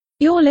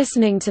You're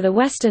listening to the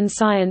Western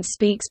Science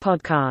Speaks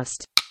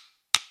podcast.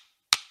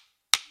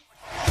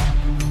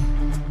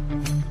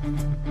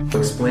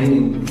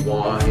 Explaining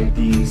why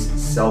these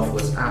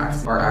selfless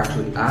acts are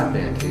actually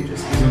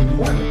advantageous is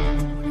important.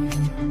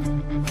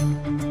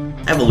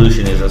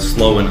 Evolution is a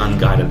slow and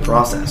unguided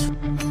process.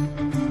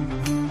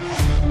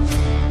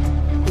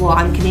 Well,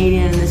 I'm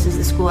Canadian and this is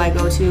the school I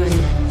go to and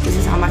this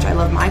is how much I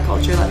love my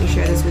culture. Let me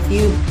share this with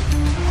you.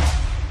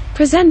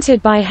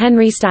 Presented by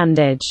Henry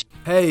Standage.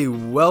 Hey,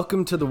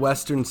 welcome to the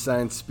Western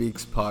Science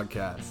Speaks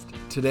podcast.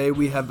 Today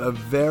we have a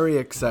very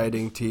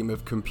exciting team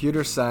of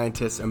computer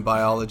scientists and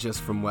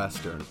biologists from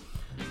Western.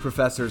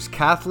 Professors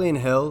Kathleen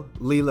Hill,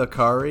 Leela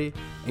Kari,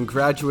 and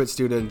graduate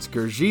students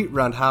Gurjit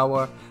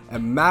Randhawa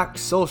and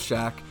Max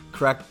Solshak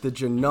cracked the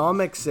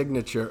genomic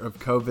signature of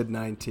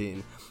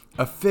COVID-19,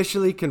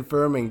 officially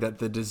confirming that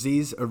the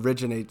disease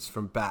originates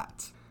from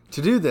bats.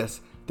 To do this,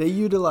 they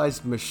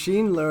utilized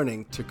machine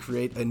learning to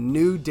create a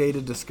new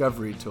data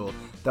discovery tool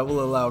that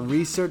will allow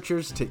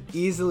researchers to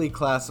easily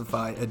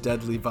classify a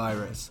deadly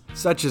virus,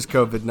 such as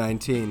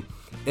COVID-19,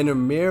 in a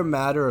mere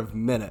matter of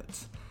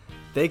minutes.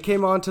 They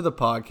came onto the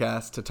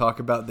podcast to talk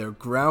about their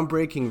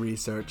groundbreaking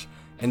research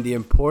and the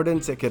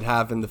importance it could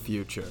have in the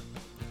future.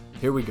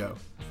 Here we go.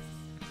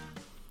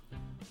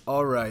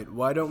 Alright,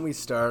 why don't we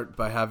start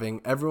by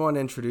having everyone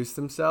introduce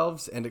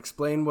themselves and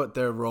explain what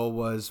their role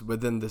was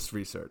within this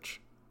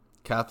research.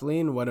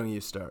 Kathleen, why don't you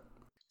start?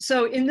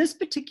 So in this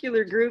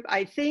particular group,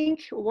 I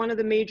think one of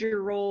the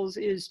major roles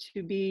is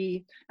to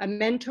be a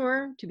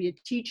mentor, to be a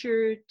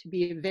teacher, to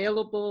be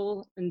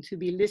available, and to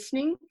be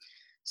listening.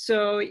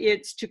 So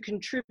it's to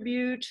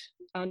contribute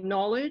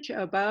knowledge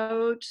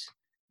about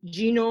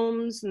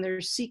genomes and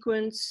their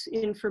sequence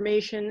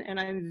information. And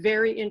I'm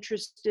very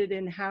interested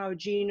in how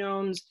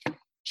genomes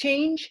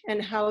change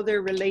and how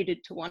they're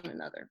related to one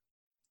another.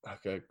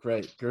 Okay,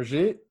 great.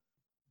 Gurjit?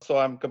 So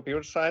I'm a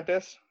computer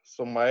scientist.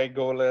 So my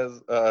goal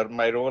is,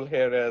 my role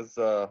here is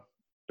to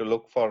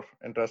look for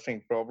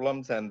interesting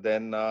problems and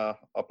then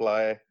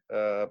apply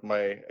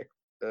my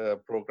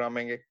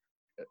programming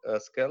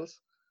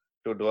skills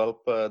to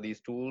develop these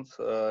tools,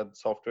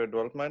 software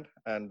development,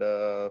 and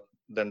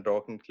then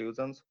draw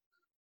conclusions,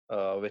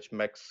 which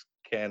Max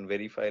can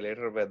verify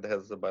later with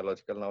his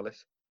biological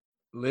knowledge.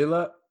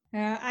 Leela?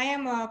 I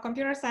am a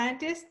computer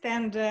scientist,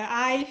 and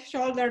I,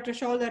 shoulder to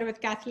shoulder with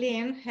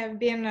Kathleen, have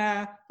been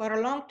for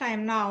a long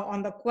time now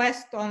on the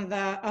quest of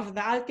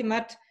the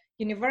ultimate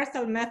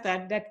universal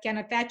method that can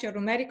attach a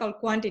numerical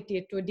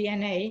quantity to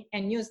DNA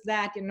and use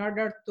that in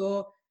order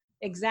to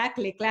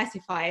exactly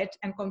classify it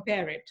and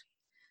compare it.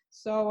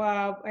 So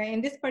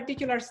in this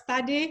particular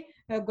study,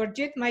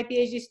 Gurjit, my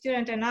PhD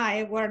student, and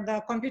I were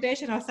the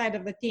computational side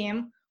of the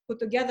team who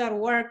together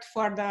worked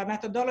for the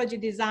methodology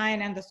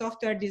design and the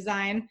software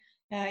design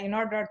in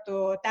order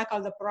to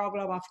tackle the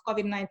problem of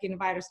COVID-19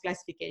 virus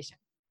classification.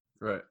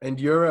 Right. And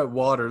you're at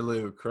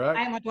Waterloo, correct?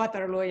 I'm at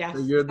Waterloo, yes.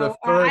 So you're the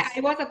first... I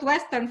was at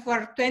Western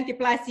for 20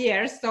 plus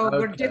years. So Okay.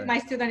 Gurjit, my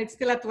student, is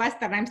still at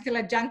Western. I'm still a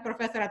adjunct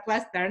professor at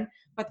Western,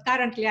 but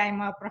currently I'm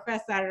a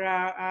professor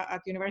at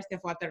University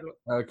of Waterloo.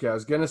 Okay, I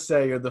was going to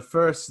say you're the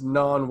first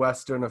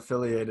non-Western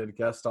affiliated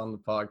guest on the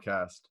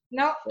podcast.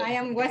 No, I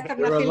am Western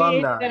You're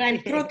affiliated alumni. and I'm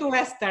true to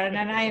Western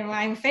and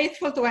I'm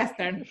faithful to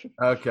Western.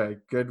 Okay,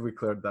 good. We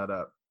cleared that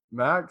up.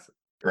 Max?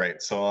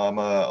 Great. So I'm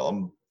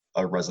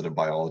a resident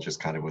biologist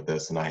kind of with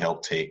this, and I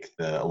help take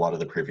a lot of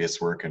the previous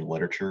work in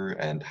literature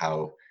and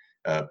how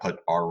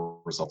put our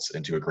results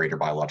into a greater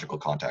biological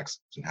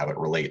context and how it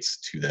relates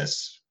to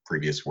this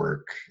previous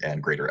work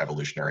and greater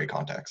evolutionary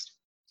context.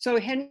 So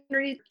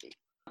Henry,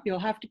 you'll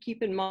have to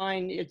keep in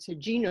mind it's a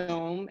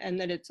genome and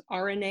that it's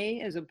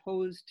RNA as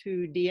opposed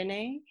to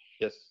DNA.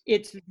 Yes.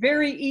 It's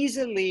very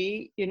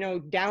easily,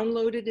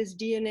 downloaded as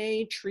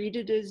DNA,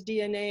 treated as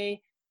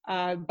DNA,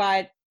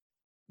 but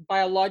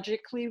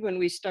biologically, when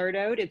we start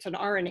out, it's an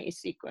RNA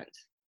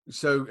sequence.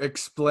 So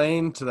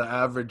explain to the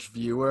average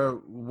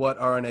viewer what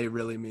RNA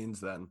really means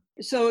then.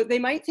 So they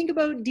might think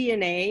about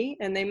DNA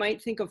and they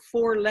might think of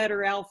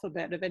 4-letter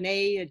alphabet of an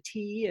A, a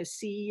T, a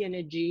C, and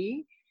a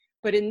G.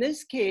 But in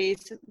this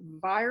case,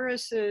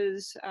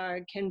 viruses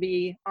can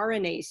be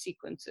RNA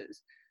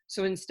sequences.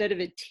 So instead of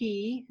a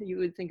T, you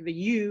would think of a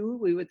U,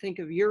 we would think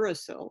of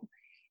uracil.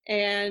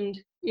 And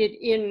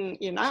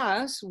in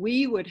us,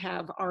 we would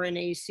have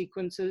RNA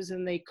sequences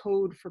and they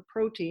code for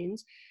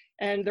proteins.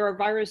 And there are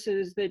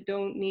viruses that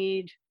don't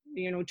need,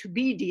 to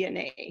be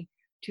DNA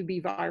to be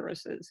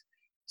viruses.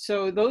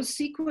 So those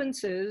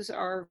sequences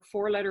are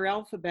 4-letter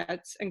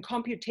alphabets, and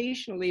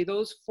computationally,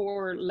 those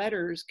 4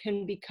 letters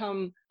can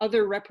become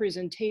other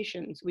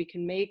representations. We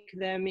can make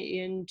them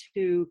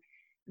into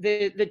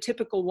the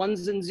typical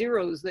ones and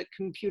zeros that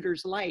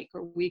computers like,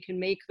 or we can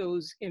make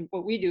those, and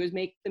what we do is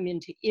make them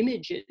into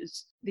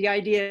images. The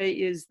idea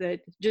is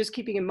that just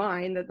keeping in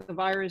mind that the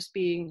virus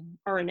being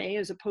RNA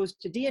as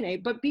opposed to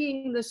DNA, but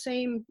being the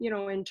same,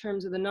 in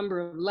terms of the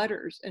number of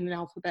letters in an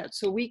alphabet.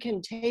 So we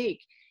can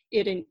take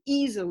it and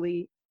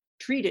easily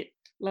treat it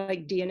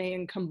like DNA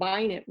and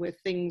combine it with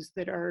things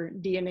that are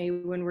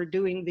DNA when we're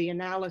doing the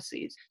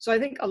analyses. So I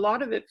think a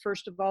lot of it,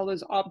 first of all,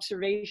 is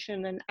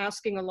observation and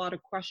asking a lot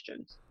of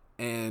questions.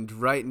 And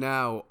right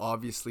now,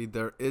 obviously,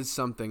 there is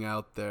something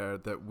out there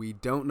that we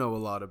don't know a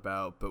lot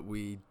about, but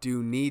we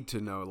do need to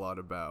know a lot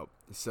about.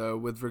 So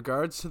with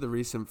regards to the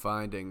recent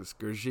findings,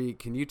 Gurjit,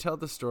 can you tell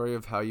the story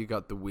of how you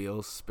got the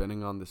wheels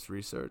spinning on this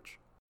research?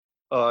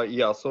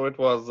 Yeah, so it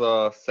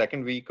was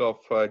second week of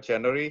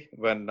January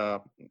when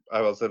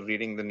I was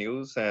reading the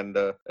news, and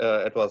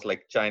it was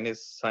like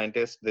Chinese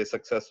scientists, they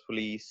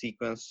successfully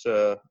sequenced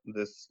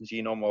this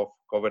genome of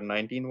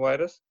COVID-19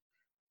 virus,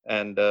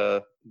 and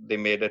they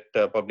made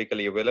it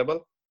publicly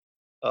available.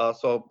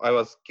 So I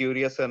was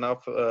curious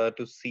enough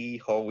to see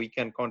how we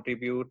can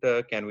contribute.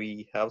 Can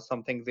we have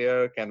something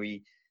there? Can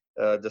we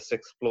just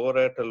explore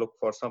it, look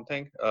for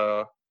something?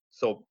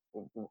 So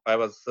I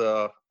was,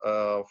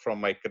 from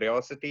my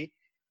curiosity,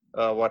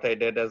 what I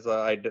did is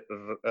I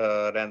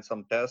ran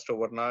some tests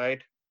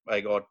overnight. I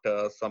got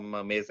some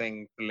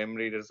amazing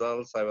preliminary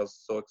results. I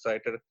was so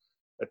excited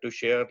to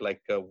share,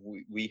 like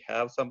we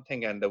have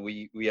something, and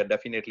we are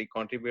definitely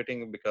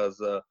contributing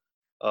because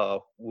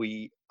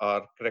we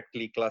are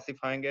correctly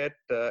classifying it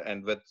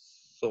and with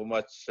so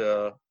much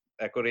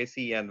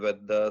accuracy and with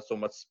so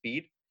much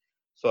speed.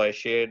 So I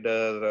shared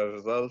the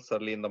results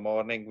early in the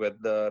morning with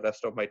the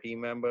rest of my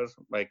team members,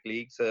 my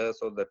colleagues,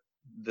 so that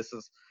this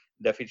is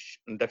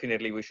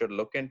definitely we should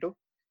look into,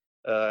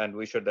 and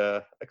we should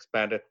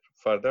expand it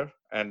further.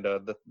 And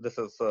this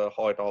is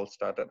how it all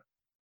started.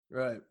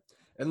 Right.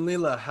 And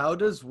Leela, how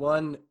does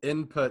one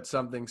input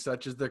something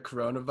such as the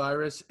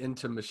coronavirus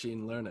into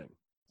machine learning?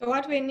 So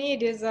what we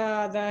need is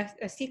the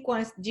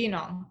sequenced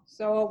genome.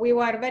 So we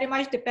were very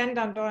much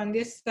dependent on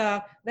this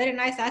very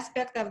nice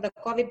aspect of the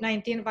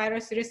COVID-19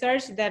 virus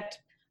research, that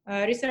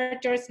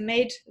researchers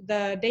made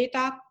the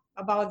data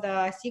about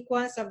the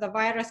sequence of the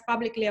virus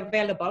publicly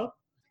available.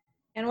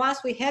 And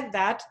once we had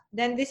that,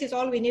 then this is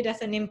all we need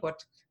as an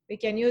input. We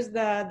can use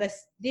the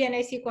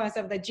DNA sequence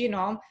of the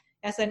genome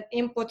as an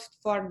input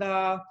for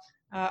the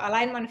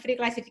alignment-free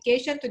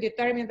classification to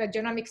determine the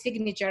genomic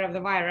signature of the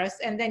virus,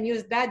 and then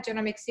use that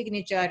genomic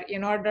signature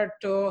in order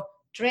to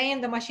train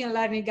the machine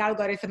learning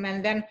algorithm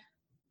and then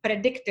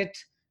predict it,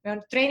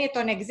 train it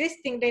on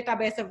existing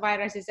database of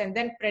viruses, and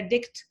then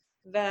predict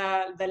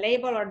the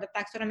label or the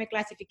taxonomic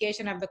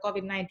classification of the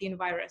COVID-19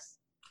 virus.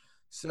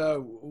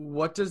 So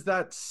what does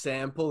that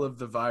sample of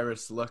the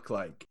virus look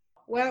like?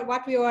 Well,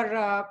 what we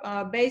were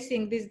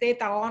basing this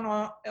data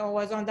on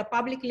was on the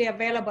publicly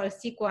available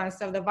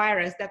sequence of the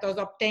virus that was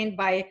obtained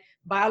by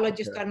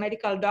biologists or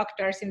medical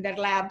doctors in their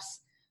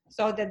labs.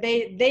 So that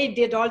they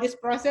did all this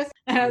process,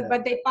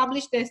 but they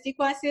published the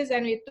sequences,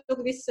 and we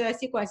took these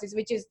sequences,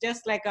 which is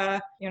just like a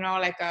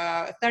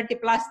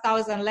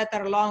 30,000+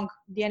 letter long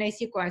DNA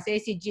sequence,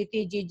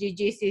 ACGT,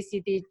 GGG,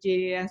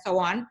 CCTG, and so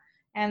on.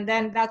 And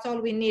then that's all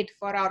we need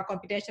for our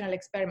computational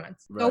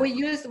experiments. Right. So we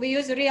use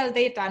real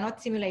data,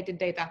 not simulated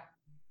data.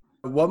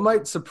 What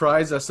might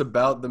surprise us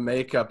about the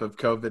makeup of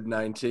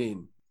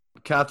COVID-19?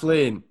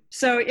 Kathleen.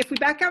 So if we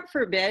back up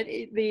for a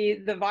bit,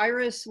 the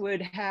virus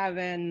would have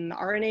an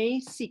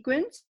RNA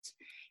sequence.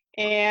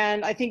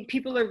 And I think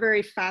people are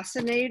very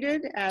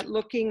fascinated at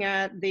looking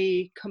at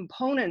the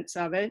components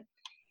of it.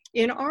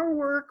 In our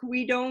work,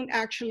 we don't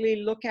actually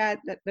look at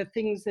the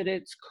things that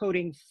it's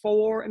coding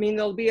for. I mean,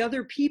 there'll be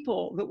other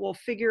people that will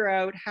figure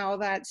out how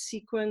that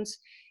sequence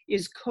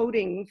is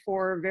coding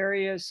for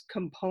various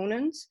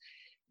components.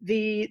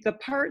 The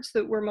parts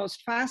that we're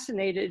most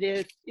fascinated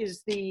in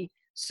is the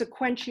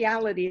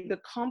sequentiality,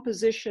 the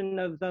composition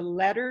of the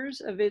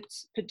letters of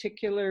its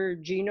particular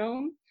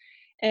genome.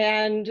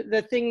 And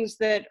the things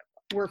that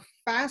were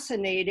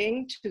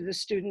fascinating to the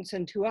students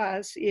and to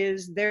us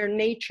is their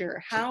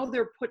nature, how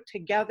they're put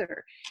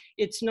together.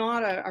 It's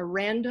not a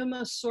random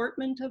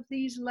assortment of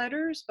these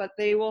letters, but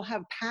they will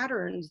have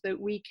patterns that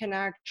we can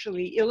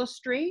actually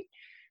illustrate.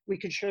 We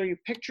could show you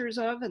pictures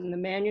of, and the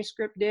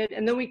manuscript did,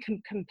 and then we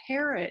can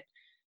compare it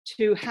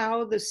to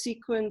how the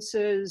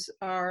sequences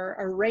are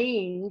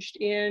arranged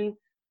in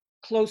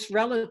close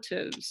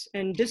relatives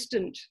and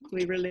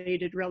distantly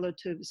related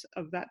relatives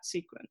of that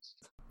sequence.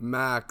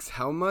 Max,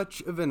 how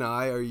much of an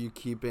eye are you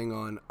keeping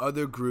on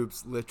other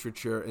groups'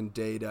 literature and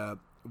data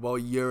while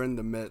you're in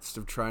the midst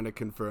of trying to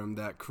confirm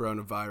that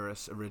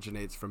coronavirus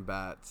originates from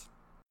bats?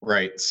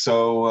 Right.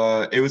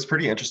 So it was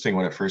pretty interesting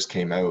when it first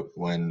came out,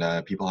 when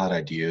people had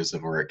ideas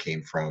of where it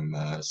came from,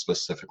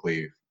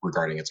 specifically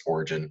regarding its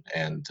origin,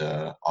 and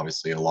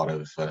obviously a lot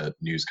of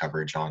news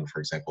coverage on, for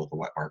example, the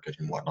wet market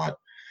and whatnot.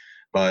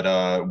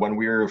 But when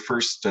we were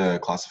first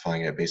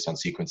classifying it based on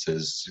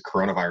sequences,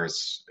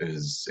 coronavirus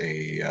is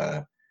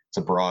the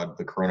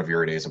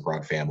Coronavirinae is a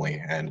broad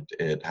family, and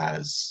it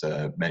has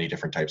many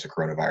different types of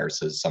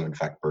coronaviruses. Some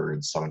infect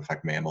birds, some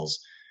infect mammals.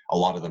 A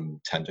lot of them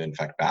tend to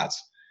infect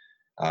bats.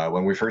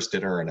 When we first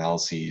did our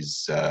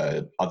analyses,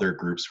 other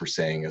groups were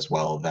saying as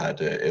well that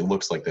it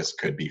looks like this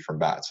could be from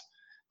bats.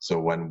 So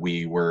when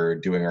we were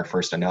doing our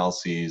first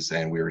analyses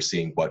and we were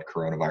seeing what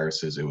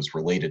coronaviruses it was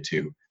related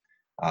to,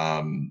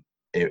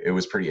 it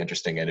was pretty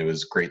interesting, and it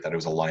was great that it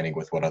was aligning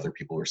with what other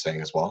people were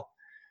saying as well.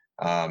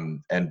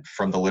 And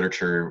from the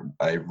literature,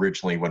 I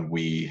originally, when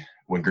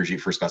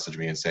Gurjeet first messaged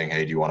me and saying,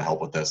 "Hey, do you want to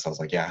help with this?" I was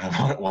like, "Yeah,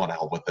 I want to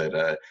help with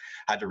it."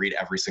 Had to read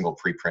every single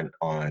preprint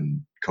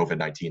on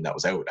COVID-19 that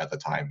was out at the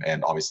time,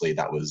 and obviously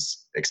that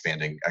was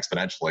expanding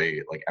exponentially,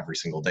 like every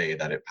single day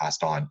that it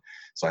passed on.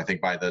 So I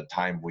think by the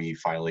time we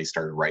finally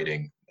started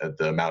writing,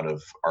 the amount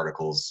of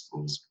articles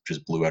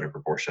just blew out of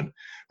proportion.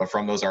 But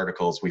from those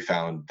articles, we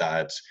found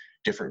that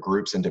different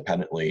groups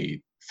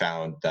independently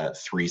found that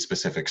 3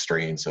 specific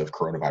strains of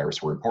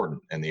coronavirus were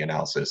important in the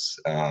analysis.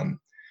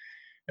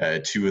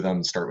 2 of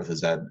them start with a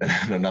Z,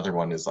 and another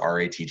one is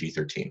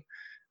RATG13.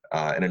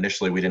 And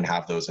initially, we didn't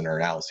have those in our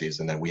analyses,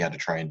 and then we had to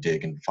try and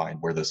dig and find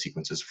where those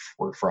sequences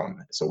were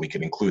from so we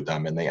could include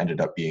them, and they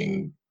ended up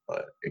being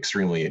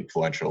extremely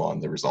influential on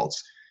the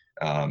results.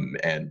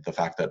 And the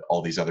fact that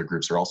all these other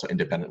groups are also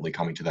independently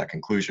coming to that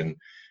conclusion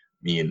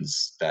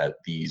means that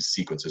these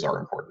sequences are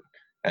important.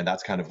 And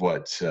that's kind of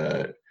what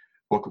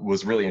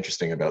was really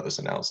interesting about this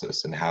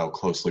analysis, and how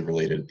closely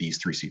related these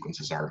 3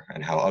 sequences are,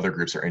 and how other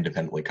groups are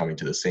independently coming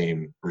to the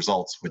same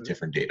results with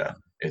different data.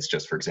 It's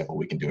just, for example,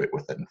 we can do it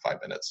within 5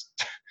 minutes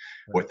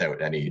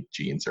without any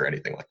genes or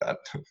anything like that.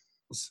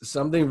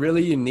 Something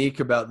really unique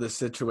about this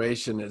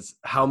situation is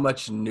how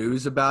much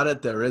news about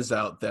it there is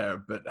out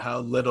there, but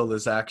how little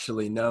is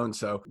actually known.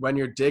 So when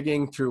you're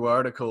digging through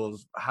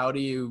articles, how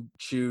do you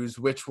choose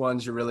which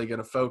ones you're really going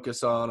to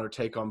focus on or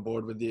take on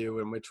board with you,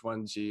 and which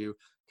ones you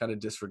kind of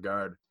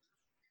disregard?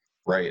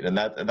 Right, and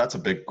that's a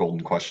big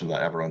golden question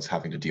that everyone's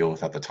having to deal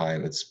with at the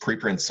time. It's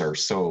preprints are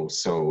so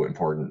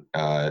important,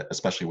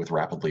 especially with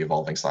rapidly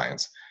evolving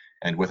science.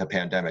 And with a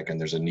pandemic, and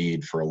there's a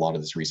need for a lot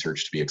of this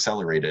research to be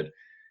accelerated,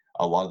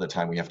 a lot of the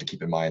time we have to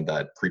keep in mind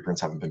that preprints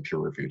haven't been peer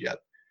reviewed yet.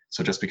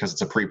 So just because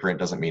it's a preprint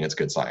doesn't mean it's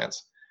good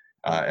science.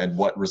 And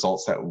what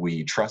results that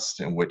we trust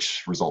and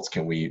which results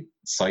can we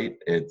cite,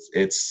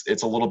 it's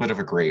a little bit of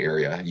a gray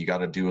area. You got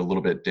to do a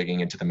little bit digging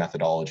into the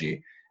methodology.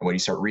 And when you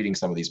start reading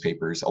some of these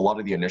papers, a lot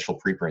of the initial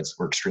preprints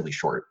were extremely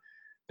short.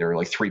 There were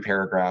like 3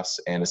 paragraphs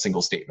and a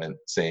single statement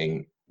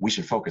saying, we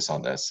should focus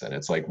on this. And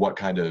it's like, what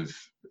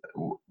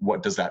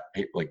does that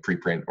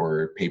preprint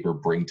or paper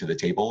bring to the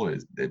table?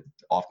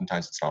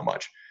 Oftentimes it's not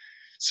much.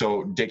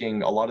 So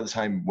a lot of the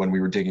time when we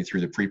were digging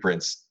through the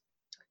preprints,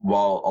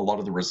 while a lot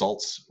of the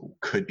results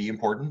could be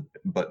important,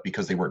 but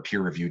because they weren't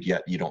peer reviewed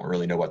yet, you don't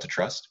really know what to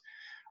trust.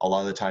 A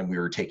lot of the time we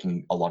were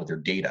taking a lot of their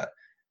data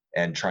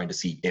and trying to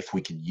see if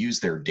we could use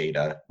their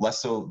data,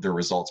 less so their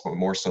results, but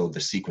more so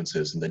the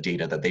sequences and the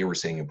data that they were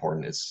saying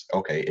important. It's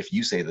okay, if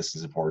you say this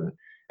is important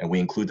and we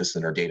include this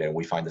in our data and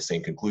we find the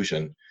same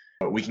conclusion,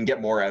 but we can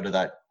get more out of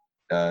that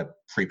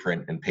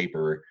preprint and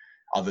paper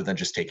other than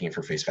just taking it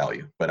for face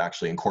value, but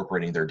actually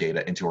incorporating their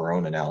data into our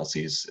own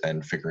analyses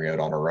and figuring out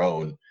on our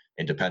own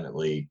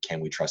independently, can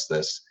we trust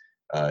this?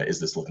 Is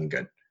this looking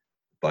good?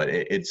 But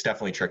it's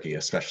definitely tricky,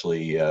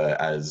 especially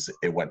as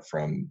it went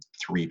from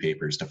 3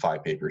 papers to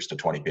 5 papers to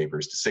 20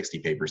 papers to 60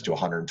 papers to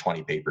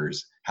 120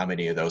 papers. How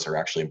many of those are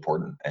actually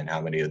important, and how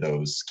many of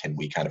those can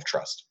we kind of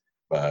trust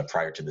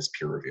prior to this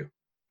peer review?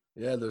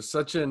 Yeah, there's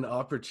such an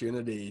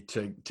opportunity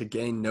to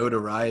gain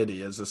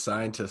notoriety as a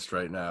scientist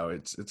right now.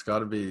 It's got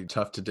to be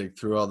tough to dig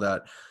through all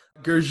that.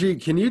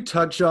 Gurjeet, can you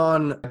touch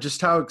on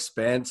just how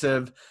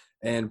expansive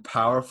and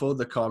powerful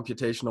the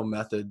computational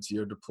methods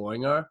you're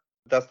deploying are?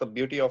 That's the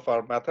beauty of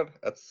our method.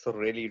 It's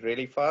really,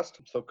 really fast.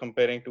 So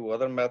comparing to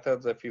other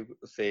methods, if you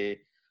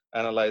say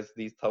analyze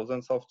these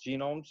thousands of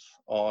genomes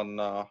on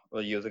a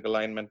using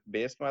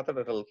alignment-based method,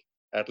 it'll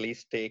at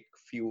least take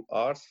few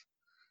hours,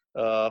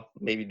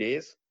 maybe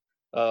days.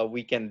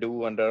 We can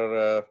do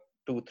under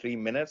 2-3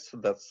 minutes.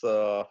 That's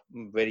a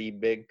very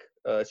big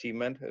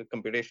achievement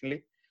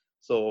computationally.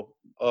 So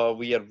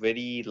we are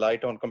very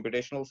light on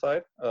computational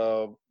side.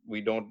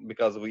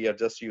 Because we are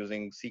just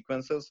using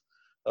sequences.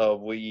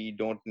 We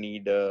don't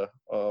need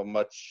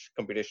much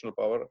computational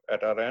power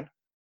at our end,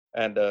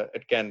 and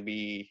it can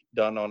be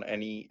done on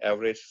any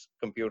average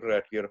computer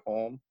at your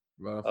home.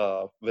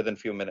 Wow. Within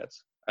few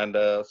minutes. And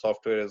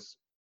software is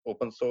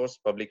open source,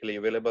 publicly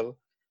available.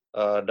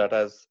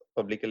 Data is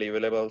publicly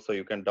available, so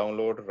you can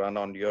download, run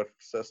on your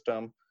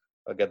system,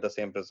 get the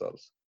same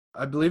results.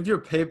 I believe your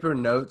paper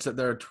notes that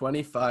there are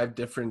 25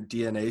 different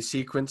DNA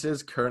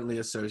sequences currently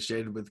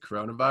associated with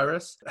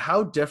coronavirus.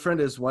 How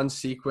different is one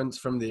sequence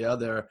from the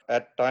other?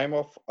 At time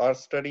of our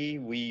study,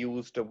 we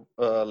used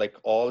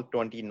all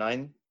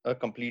 29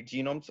 complete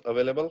genomes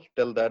available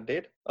till that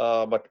date.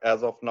 But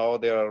as of now,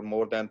 there are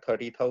more than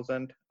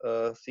 30,000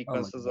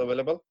 sequences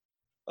available.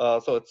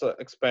 So it's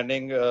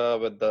expanding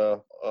with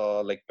the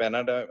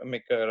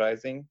pandemic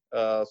rising.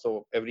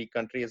 So every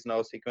country is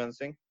now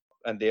sequencing,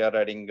 and they are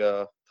adding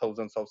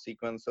thousands of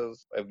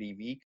sequences every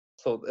week.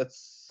 So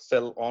it's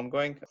still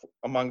ongoing.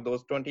 Among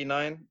those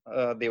 29,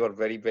 they were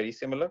very, very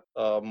similar.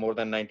 More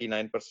than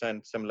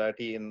 99%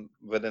 similarity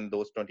within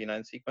those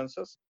 29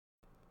 sequences.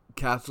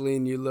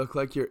 Kathleen, you look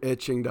like you're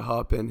itching to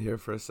hop in here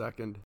for a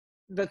second.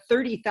 The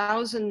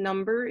 30,000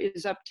 number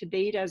is up to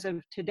date as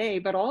of today,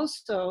 but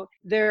also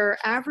they're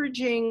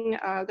averaging,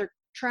 they're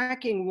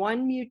tracking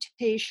one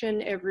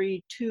mutation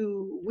every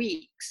 2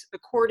 weeks,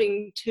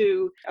 according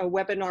to a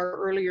webinar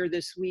earlier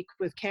this week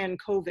with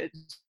CanCOVID.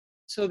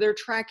 So they're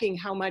tracking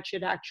how much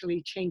it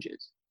actually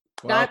changes.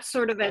 Wow. That's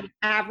sort of an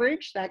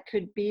average.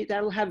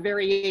 That'll have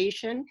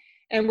variation.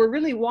 And we're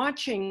really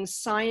watching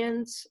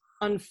science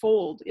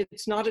unfold.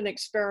 It's not an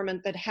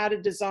experiment that had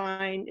a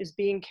design, is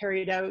being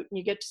carried out, and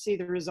you get to see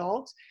the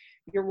results.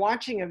 You're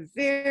watching a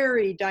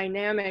very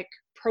dynamic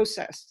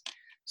process.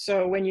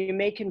 So when you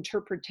make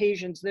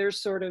interpretations, they're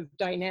sort of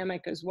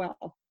dynamic as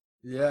well.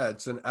 Yeah,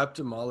 it's an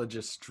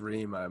ophthalmologist's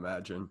dream, I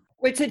imagine.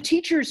 It's a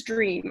teacher's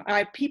dream.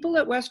 People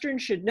at Western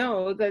should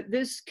know that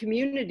this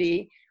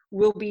community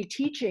will be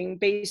teaching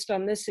based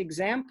on this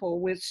example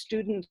with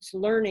students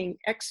learning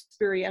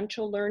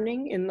experiential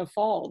learning in the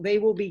fall. They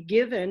will be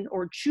given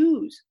or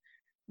choose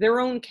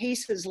their own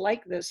cases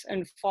like this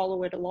and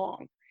follow it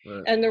along.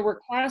 Right. And there were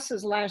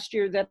classes last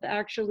year that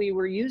actually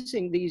were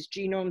using these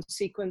genome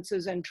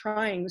sequences and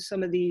trying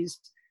some of these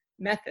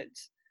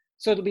methods.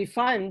 So it'll be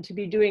fun to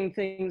be doing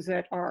things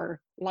that are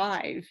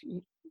live,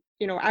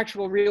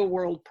 actual real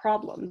world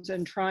problems,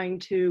 and trying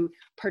to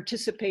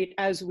participate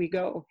as we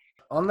go.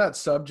 On that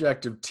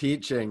subject of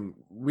teaching,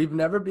 we've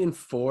never been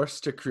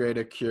forced to create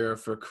a cure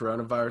for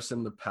coronavirus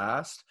in the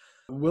past.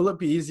 Will it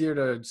be easier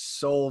to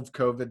solve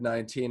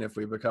COVID-19 if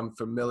we become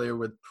familiar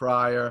with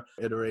prior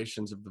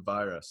iterations of the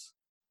virus?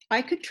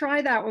 I could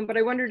try that one, but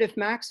I wondered if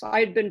Max,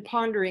 I'd been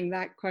pondering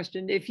that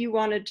question, if you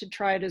wanted to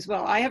try it as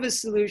well. I have a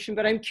solution,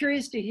 but I'm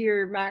curious to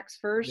hear Max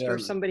first or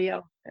somebody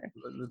else.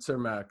 Let's hear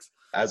Max.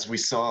 As we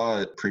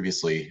saw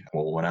previously,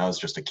 when I was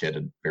just a kid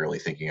and barely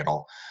thinking at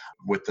all,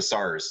 with the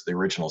SARS, the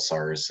original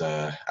SARS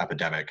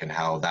epidemic, and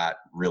how that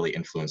really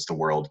influenced the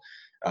world,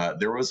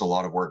 there was a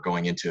lot of work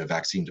going into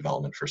vaccine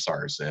development for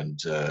SARS. And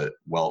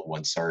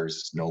when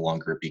SARS no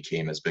longer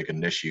became as big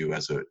an issue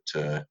as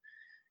it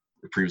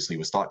previously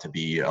was thought to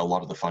be, a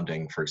lot of the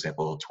funding, for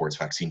example, towards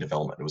vaccine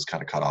development was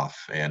kind of cut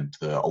off. And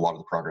a lot of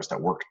the progress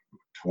that worked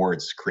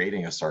towards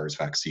creating a SARS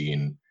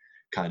vaccine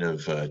kind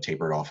of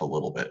tapered off a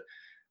little bit.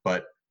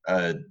 But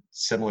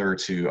similar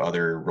to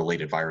other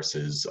related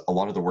viruses, a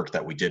lot of the work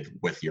that we did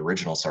with the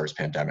original SARS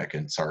pandemic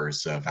and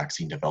SARS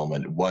vaccine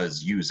development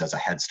was used as a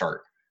head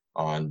start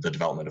on the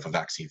development of a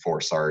vaccine for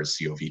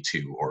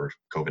SARS-CoV-2 or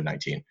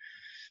COVID-19.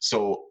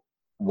 So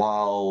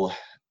while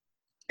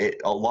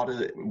it's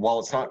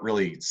not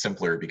really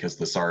simpler because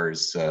the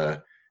SARS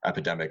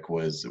epidemic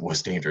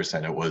was dangerous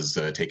and it was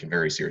taken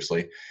very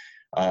seriously,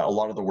 a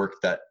lot of the work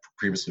that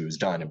previously was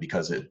done, and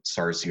because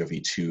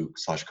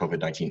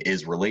SARS-CoV-2/COVID-19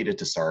 is related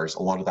to SARS,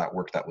 a lot of that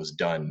work that was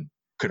done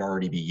could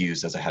already be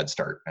used as a head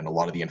start. And a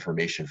lot of the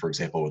information, for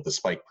example, with the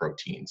spike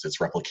proteins, its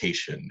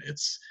replication,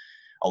 it's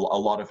a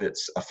lot of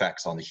its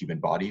effects on the human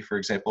body, for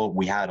example,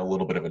 we had a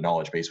little bit of a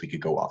knowledge base we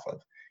could go off of.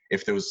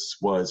 If this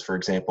was, for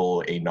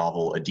example, a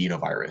novel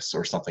adenovirus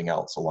or something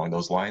else along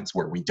those lines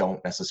where we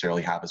don't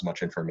necessarily have as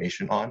much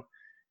information on,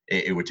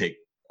 it would take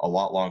a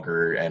lot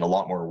longer and a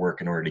lot more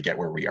work in order to get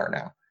where we are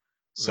now.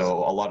 So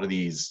a lot of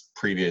these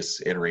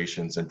previous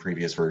iterations and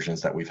previous versions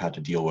that we've had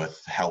to deal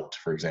with helped,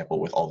 for example,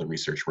 with all the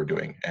research we're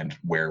doing and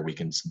where we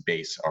can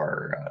base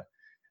our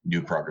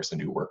new progress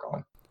and new work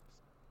on.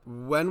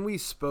 When we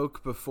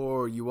spoke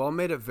before, you all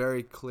made it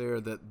very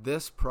clear that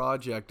this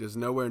project is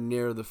nowhere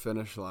near the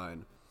finish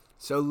line.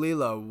 So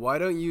Leela, why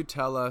don't you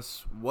tell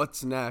us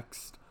what's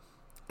next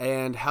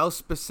and how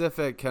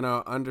specific can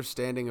our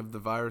understanding of the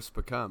virus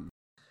become?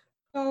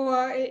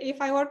 So if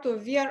I were to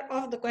veer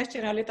off the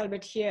question a little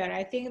bit here,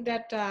 I think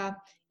that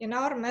in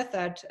our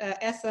method,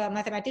 as a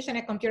mathematician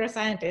and computer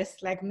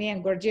scientist like me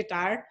and Gurjit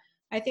are,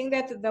 I think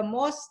that the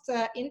most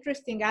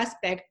interesting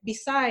aspect,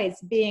 besides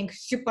being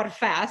super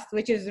fast,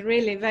 which is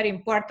really very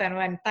important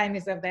when time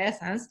is of the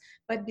essence,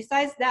 but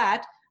besides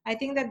that, I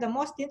think that the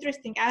most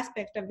interesting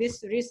aspect of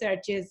this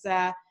research is,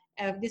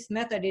 of this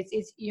method is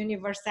its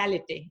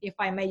universality, if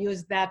I may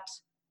use that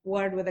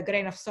word with a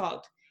grain of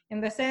salt,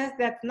 in the sense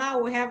that now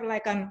we have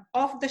like an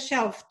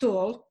off-the-shelf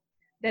tool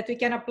that we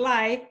can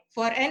apply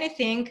for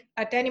anything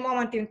at any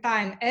moment in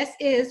time, as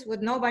is,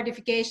 with no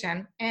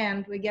modification,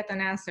 and we get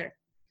an answer.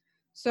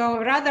 So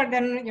rather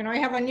than, you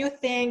have a new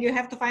thing, you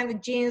have to find the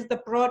genes, the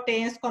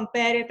proteins,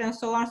 compare it, and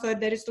so on. So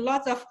there is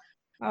lots of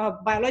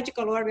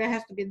biological work that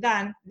has to be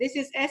done. This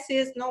is as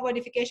is, no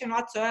modification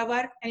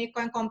whatsoever, and you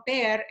can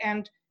compare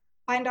and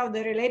find out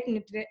the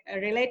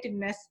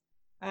relatedness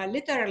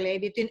literally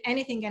between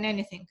anything and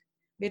anything,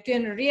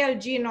 between real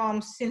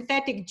genomes,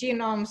 synthetic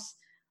genomes,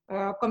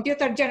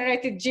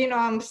 computer-generated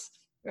genomes,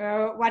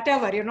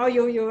 whatever,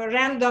 you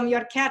random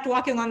your cat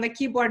walking on the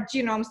keyboard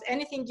genomes,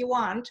 anything you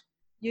want,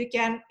 you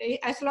can,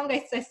 as long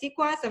as it's a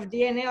sequence of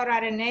DNA or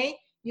RNA,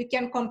 you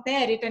can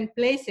compare it and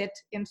place it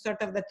in sort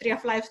of the tree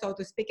of life, so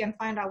to speak, and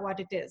find out what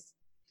it is.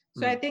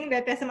 So I think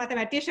that as a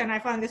mathematician, I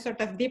found this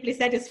sort of deeply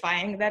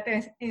satisfying, that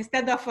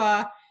instead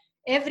of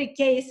every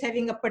case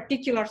having a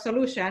particular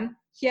solution,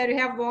 here you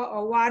have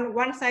a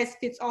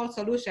one-size-fits-all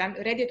solution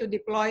ready to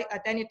deploy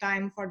at any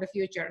time for the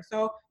future.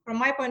 So from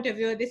my point of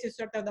view, this is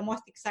sort of the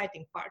most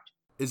exciting part.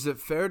 Is it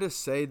fair to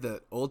say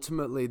that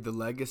ultimately the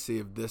legacy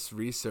of this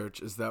research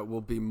is that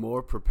we'll be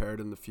more prepared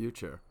in the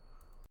future?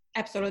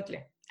 Absolutely.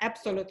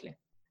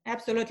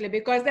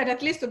 Because then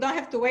at least you don't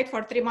have to wait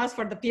for 3 months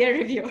for the peer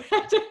review.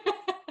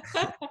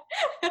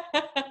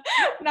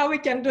 Now we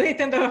can do it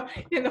in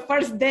the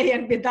first day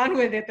and be done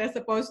with it, as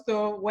opposed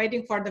to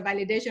waiting for the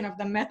validation of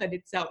the method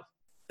itself.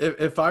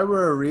 If I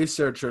were a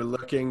researcher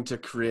looking to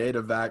create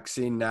a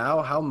vaccine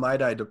now, how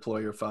might I deploy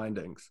your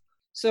findings?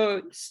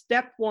 So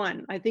step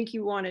one, I think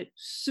you want it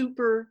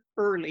super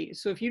early.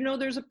 So if you know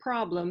there's a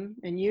problem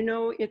and you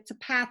know it's a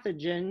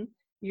pathogen,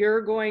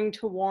 you're going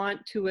to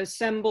want to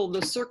assemble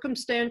the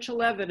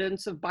circumstantial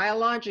evidence of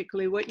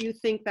biologically what you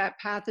think that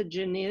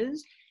pathogen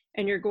is.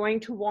 And you're going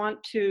to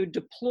want to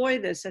deploy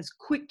this as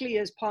quickly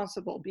as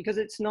possible, because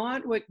it's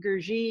not what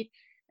Gurjeet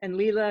and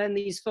Leela and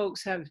these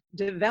folks have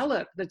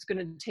developed that's going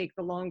to take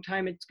the long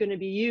time. It's going to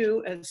be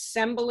you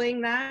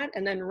assembling that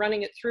and then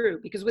running it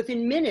through, because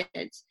within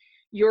minutes,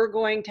 you're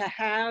going to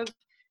have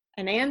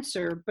an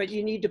answer, but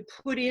you need to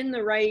put in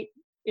the right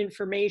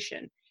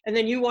information. And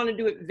then you want to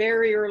do it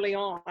very early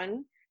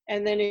on.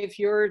 And then if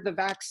you're the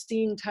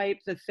vaccine type,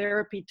 the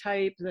therapy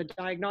type, the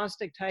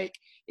diagnostic type,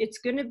 it's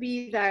going to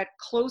be that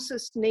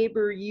closest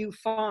neighbor you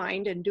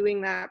find, and doing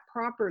that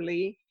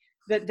properly,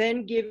 that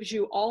then gives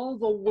you all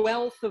the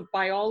wealth of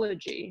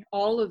biology,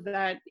 all of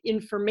that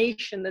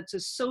information that's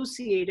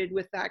associated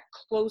with that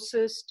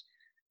closest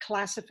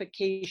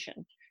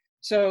classification.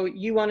 So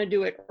you want to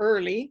do it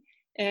early,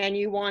 and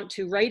you want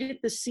to, right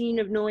at the scene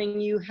of knowing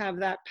you have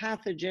that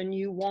pathogen,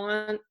 you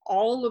want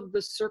all of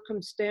the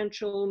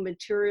circumstantial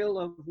material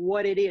of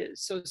what it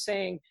is. So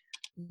saying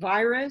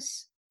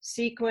virus,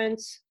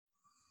 sequence,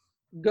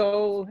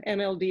 go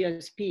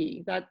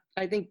MLDSP.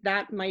 I think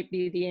that might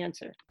be the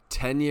answer.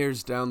 10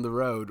 years down the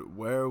road,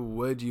 where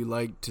would you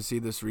like to see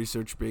this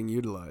research being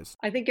utilized?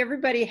 I think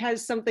everybody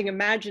has something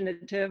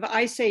imaginative.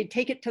 I say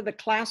take it to the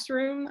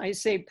classroom. I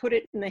say put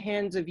it in the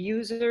hands of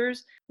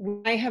users.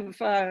 I have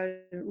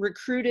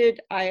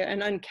recruited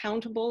an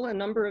uncountable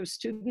number of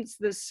students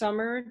this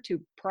summer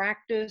to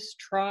practice,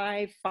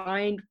 try,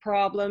 find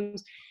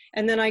problems.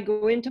 And then I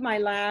go into my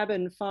lab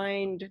and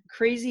find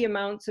crazy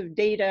amounts of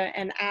data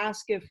and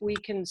ask if we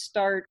can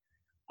start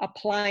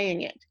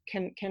applying it.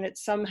 Can it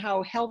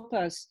somehow help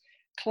us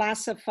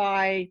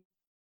classify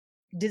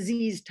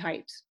disease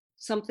types?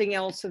 Something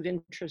else of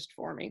interest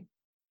for me.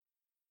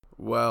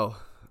 Well,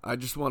 I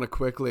just want to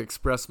quickly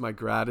express my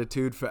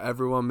gratitude for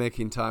everyone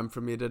making time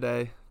for me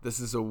today. This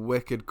is a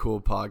wicked cool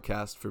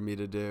podcast for me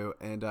to do,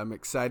 and I'm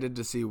excited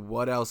to see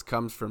what else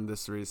comes from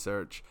this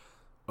research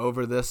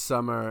over this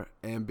summer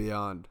and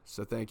beyond.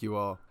 So thank you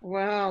all.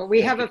 Wow,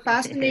 we have a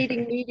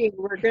fascinating meeting.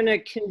 We're going to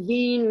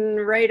convene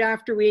right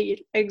after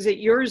we exit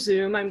your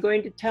Zoom. I'm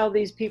going to tell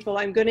these people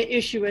I'm going to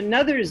issue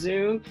another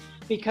Zoom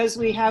because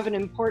we have an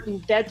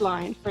important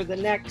deadline for the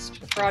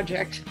next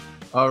project.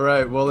 All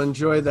right, well,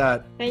 enjoy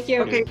that. Thank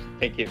you. Okay.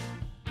 Thank you.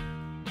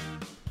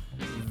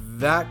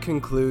 That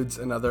concludes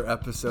another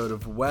episode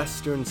of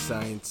Western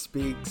Science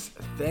Speaks.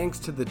 Thanks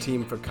to the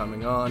team for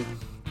coming on.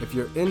 If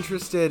you're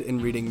interested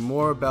in reading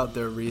more about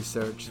their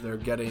research, they're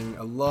getting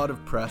a lot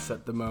of press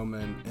at the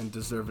moment, and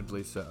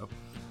deservedly so.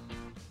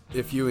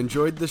 If you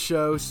enjoyed the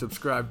show,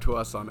 subscribe to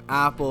us on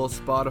Apple,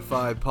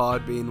 Spotify,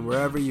 Podbean,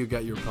 wherever you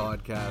get your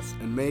podcasts,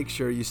 and make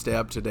sure you stay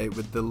up to date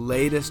with the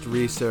latest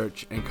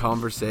research and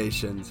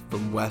conversations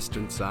from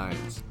Western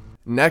science.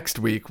 Next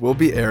week, we'll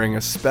be airing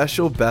a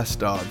special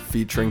best of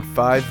featuring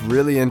 5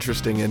 really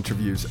interesting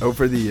interviews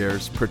over the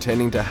years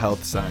pertaining to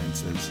health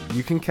sciences.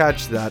 You can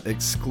catch that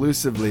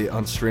exclusively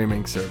on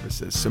streaming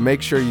services, so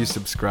make sure you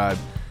subscribe.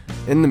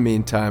 In the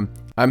meantime,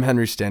 I'm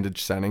Henry Standage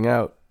signing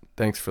out.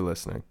 Thanks for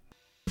listening.